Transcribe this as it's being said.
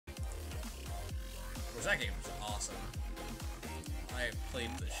That game was awesome. I played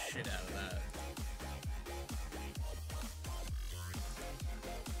the shit out of that.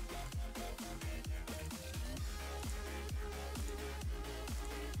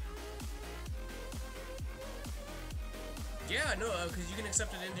 Yeah, no, because you can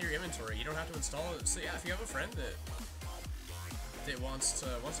accept it into your inventory. You don't have to install it. So yeah, if you have a friend that wants to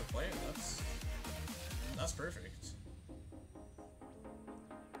play it, that's perfect.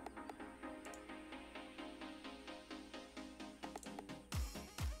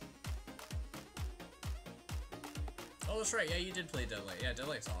 Oh, that's right. Yeah, you did play Deadlight. Yeah,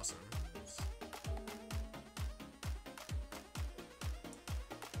 Deadlight's awesome.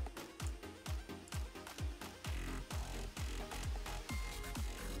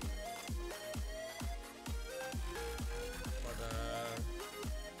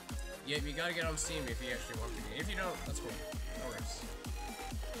 Yeah, you gotta get on Steam if you actually want the game. If you don't, that's cool. No worries.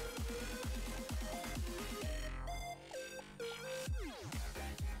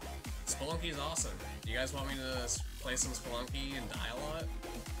 Spelunky is awesome. Do you guys want me to play some Spelunky and die a lot?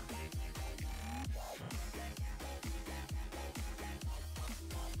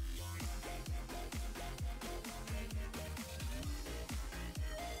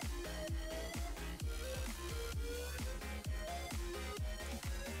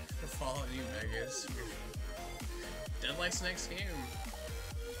 Fallout New Vegas. Deadlight's next game.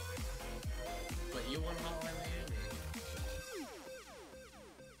 But you won Hotline Miami.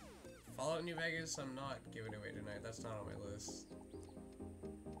 Fallout New Vegas, I'm not giving away tonight. That's not on my list.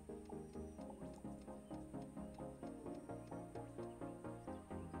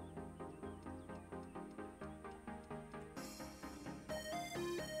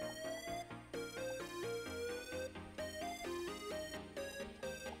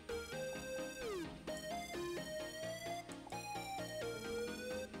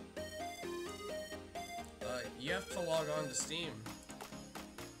 You have to log on to Steam.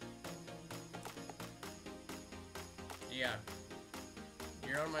 Yeah.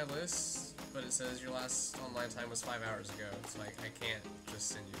 You're on my list, but it says your last online time was 5 hours ago, so I can't just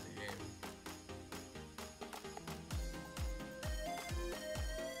send you the game.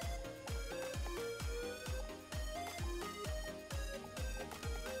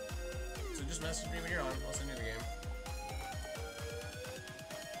 So just message me when you're on, I'll send you the game.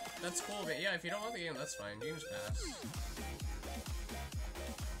 That's cool, but yeah, if you don't want the game, that's fine. You can just pass.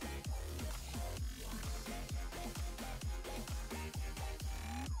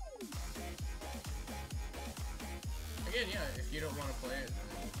 Again, yeah, if you don't want to play it,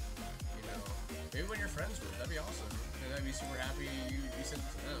 then, you know, maybe when you're friends with it, that'd be awesome. And I'd be super happy you sent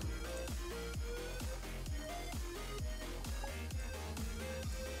it to them.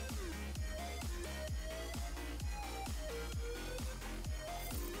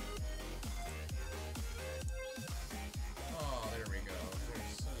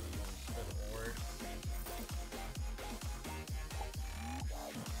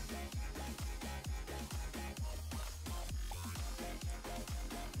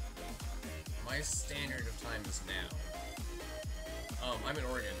 My standard of time is now. I'm in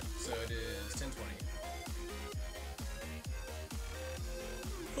Oregon, so it is 10:20.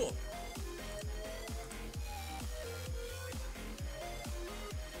 Cool.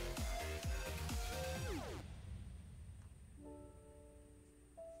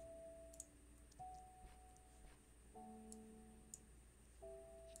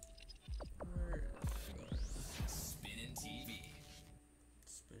 Spinning TV.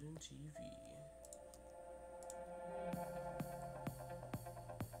 Spinning TV.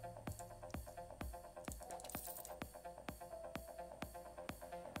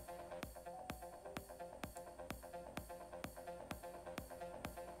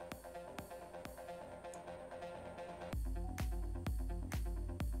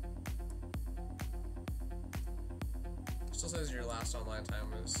 Still says your last online time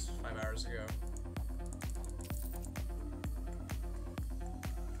was 5 hours ago.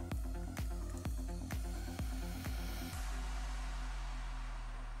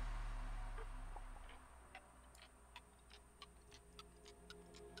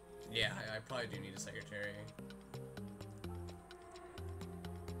 Yeah, I probably do need a secretary.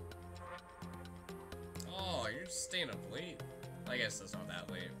 Oh, you're staying up late. I guess that's not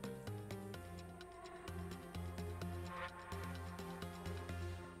that late.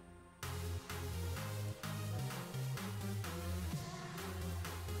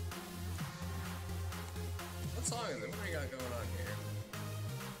 What song is it? What do we got going on here?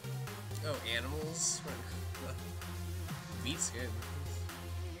 Oh, Animals? Beat's good.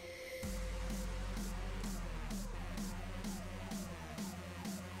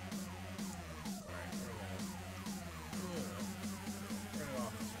 Alright, where am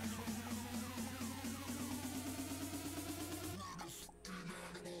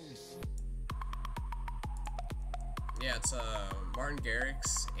Yeah, it's Martin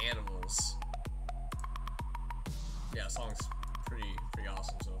Garrix's Animals. Yeah, the song's pretty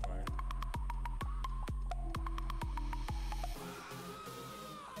awesome so far.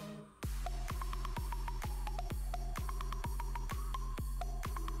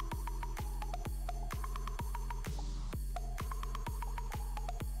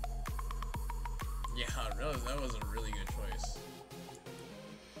 Yeah, that was a really good choice.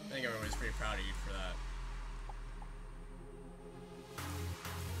 I think everybody's pretty proud of you for that.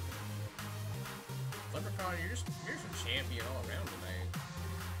 Leprechaun, you're just a champion all around tonight.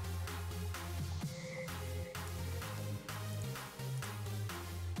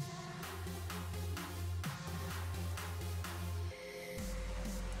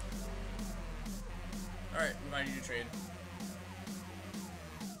 Alright, invite you to trade.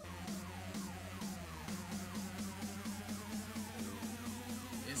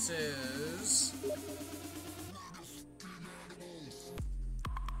 It says...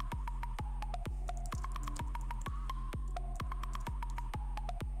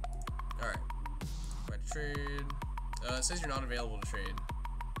 Alright. Invite to trade. It says you're not available to trade.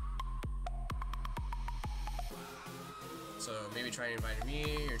 So maybe try inviting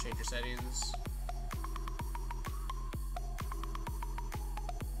me or change your settings.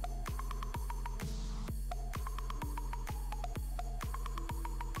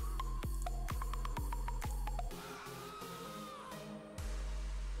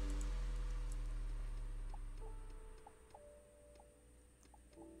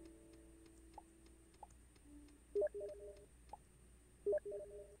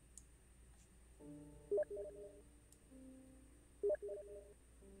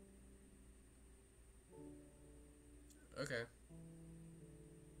 Okay.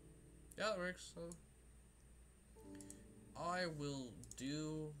 Yeah, that works. I will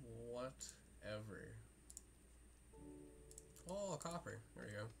do whatever. Oh, copper. There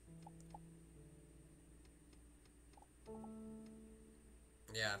we go.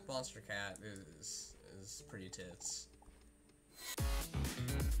 Yeah, Monster Cat is pretty tits.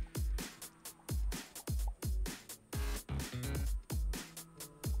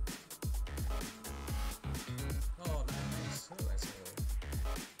 Oh, nice. Oh, nice little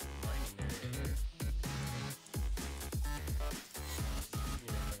mining area there.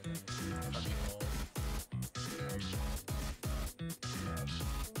 Cubby hole.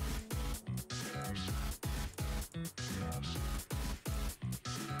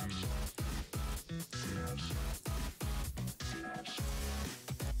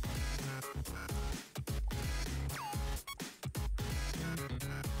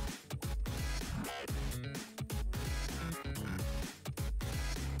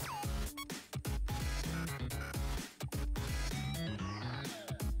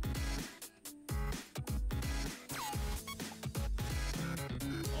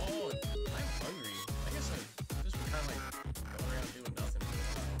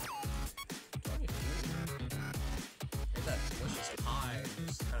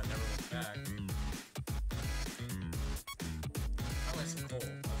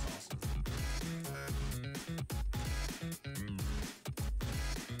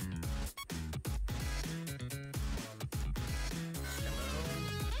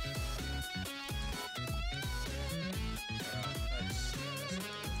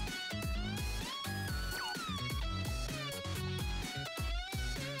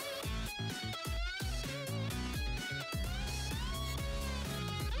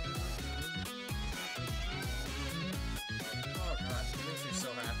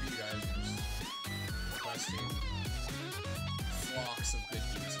 Flocks of good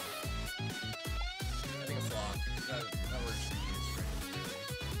music. I think a flock, that word should be used for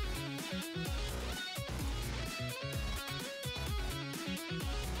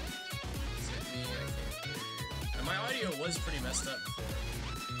Is it me? I can't hear you. And my audio was pretty messed up before.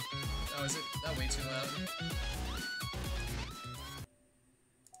 Oh, is it that way too loud?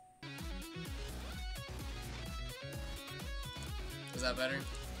 Is that better?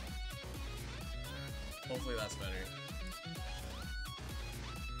 Hopefully that's better.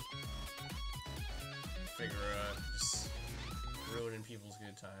 Figure out just ruining people's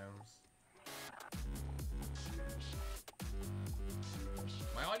good times.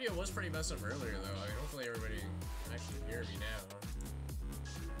 My audio was pretty messed up earlier though. I mean, hopefully everybody can actually hear me now.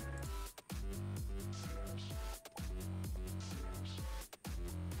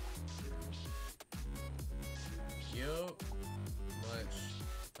 Yo, much.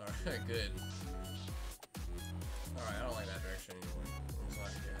 Alright, good. Alright, I don't like that direction anymore. It's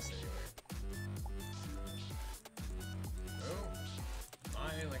not gas anyway. Oh,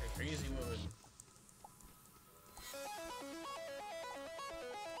 lying like a crazy woman.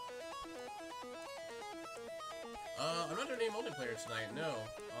 I'm not doing any multiplayer tonight, no.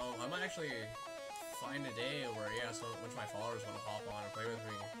 I might actually find a day where, yeah, a bunch of my followers want to hop on and play with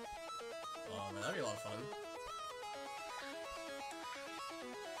me. And that'd be a lot of fun.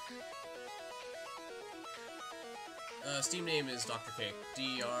 Steam name is Dr. Cake.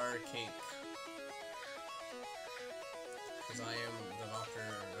 Dr. Cake. Because I am the doctor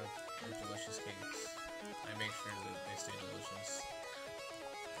of delicious cakes. I make sure that they stay delicious.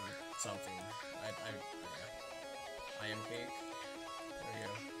 Or something. I am cake. There we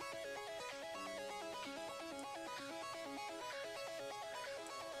go.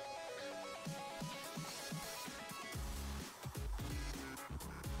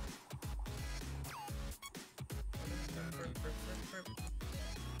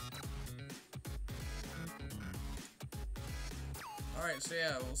 Alright, so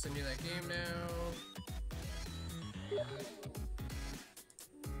yeah, we'll send you that game now.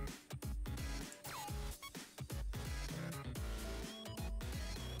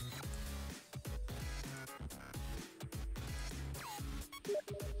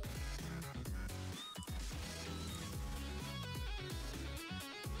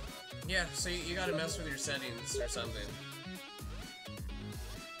 Yeah, so you gotta mess with your settings or something.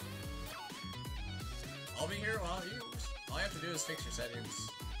 I'll be here while all you have to do is fix your settings.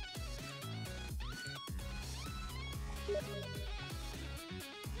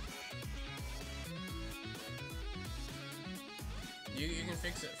 You can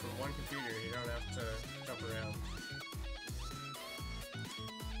fix it from one computer, you don't have to jump around.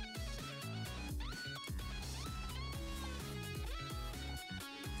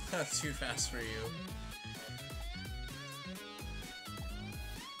 Too fast for you.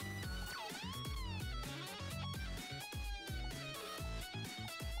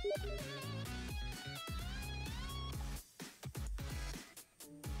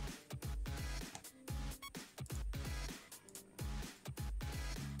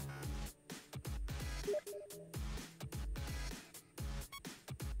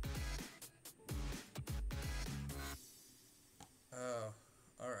 Oh,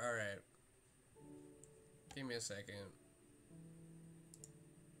 alright. Give me a second.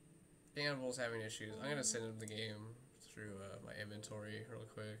 Animal's having issues. I'm gonna send him the game through my inventory real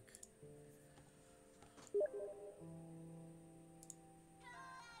quick.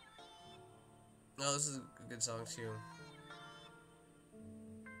 Oh, this is a good song too.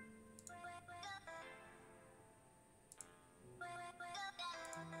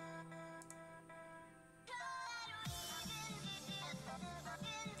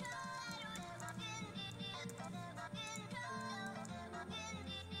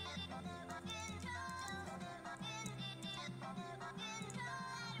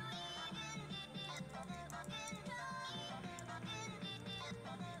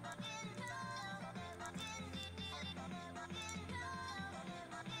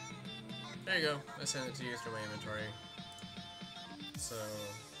 There you go. I sent it to you through my inventory. So,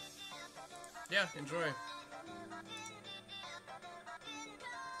 yeah, enjoy.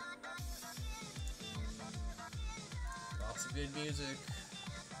 Lots of good music.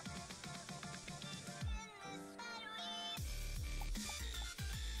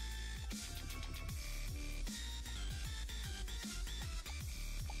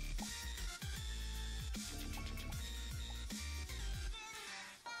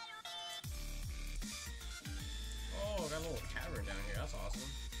 Oh, got a little cavern down here. That's awesome.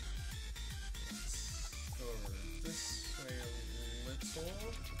 Let's go over this way a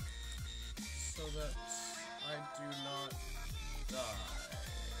little so that I do not die.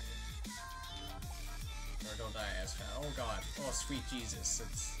 Or don't die as fast. Oh god. Oh sweet Jesus.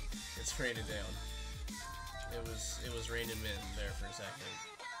 It's raining down. It was raining men there for a second.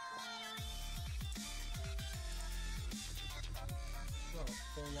 Not a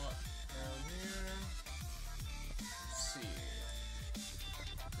whole lot down here. Let's see.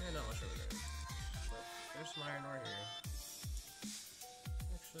 Yeah, not much over there. But there's some iron ore here.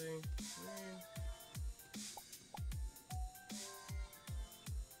 Actually,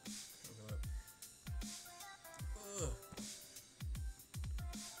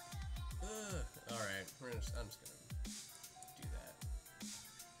 Alright, I'm just gonna